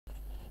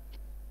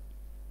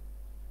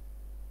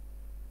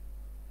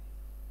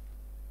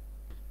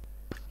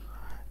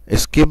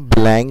इसके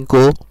ब्लैंक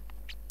को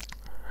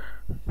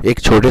एक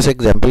छोटे से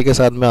एग्जांपल के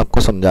साथ मैं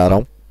आपको समझा रहा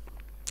हूँ।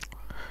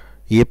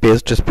 ये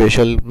पेस्ट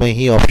स्पेशल में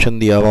ही ऑप्शन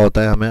दिया हुआ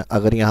होता है हमें।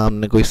 अगर यहाँ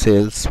हमने कोई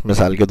सेल्स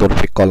मिसाल के तौर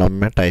पे कॉलम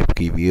में टाइप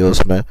की हुई है,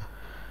 उसमें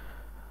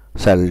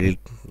सैलरी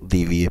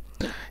दी हुई है,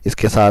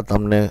 इसके साथ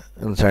हमने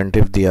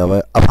इंसेंटिव दिया हुआ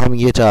है। अब हम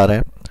ये चाह रहे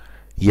हैं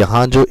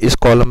यहाँ जो इस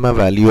कॉलम में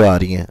वैल्यू आ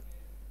रही है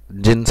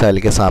जिन सेल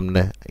के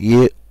सामने,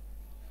 ये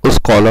उस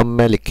कॉलम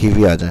में लिखी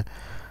हुई आ जाए।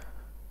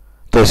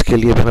 तो इसके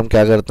लिए फिर हम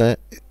क्या करते हैं,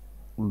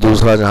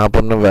 दूसरा जहाँ पर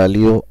हमने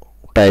वैल्यू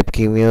टाइप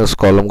की हुई है उस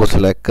कॉलम को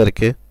सिलेक्ट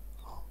करके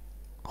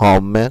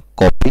होम में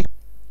कॉपी,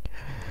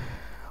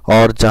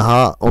 और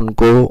जहाँ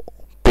उनको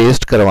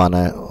पेस्ट करवाना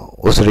है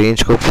उस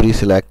रेंज को पूरी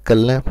सिलेक्ट कर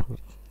लें,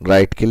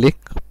 राइट क्लिक,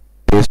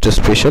 पेस्ट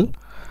स्पेशल,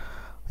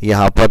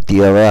 यहाँ पर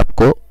दिया हुआ है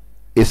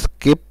आपको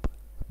स्किप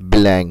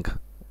ब्लैंक,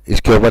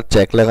 इसके ऊपर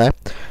चेक लगाएं।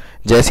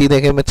 जैसे ही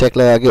देखें मैं चेक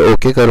लगा के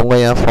ओके करूँगा,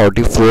 यहाँ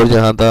 44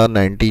 जहाँ था,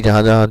 90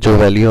 जहाँ जहाँ जो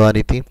वैल्यू आ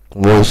रही थी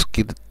वो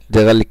उसकी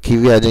जगह लिखी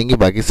हुई आ जाएंगी,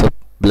 बाकी सब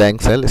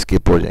ब्लैंक सेल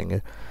स्किप हो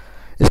जाएंगे।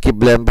 इसकी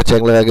ब्लैंक पे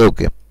चेक लगा के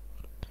ओके।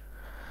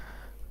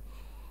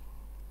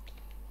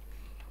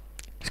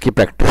 इसकी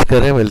प्रैक्टिस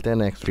करें, मिलते हैं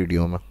नेक्स्ट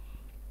वीडियो में।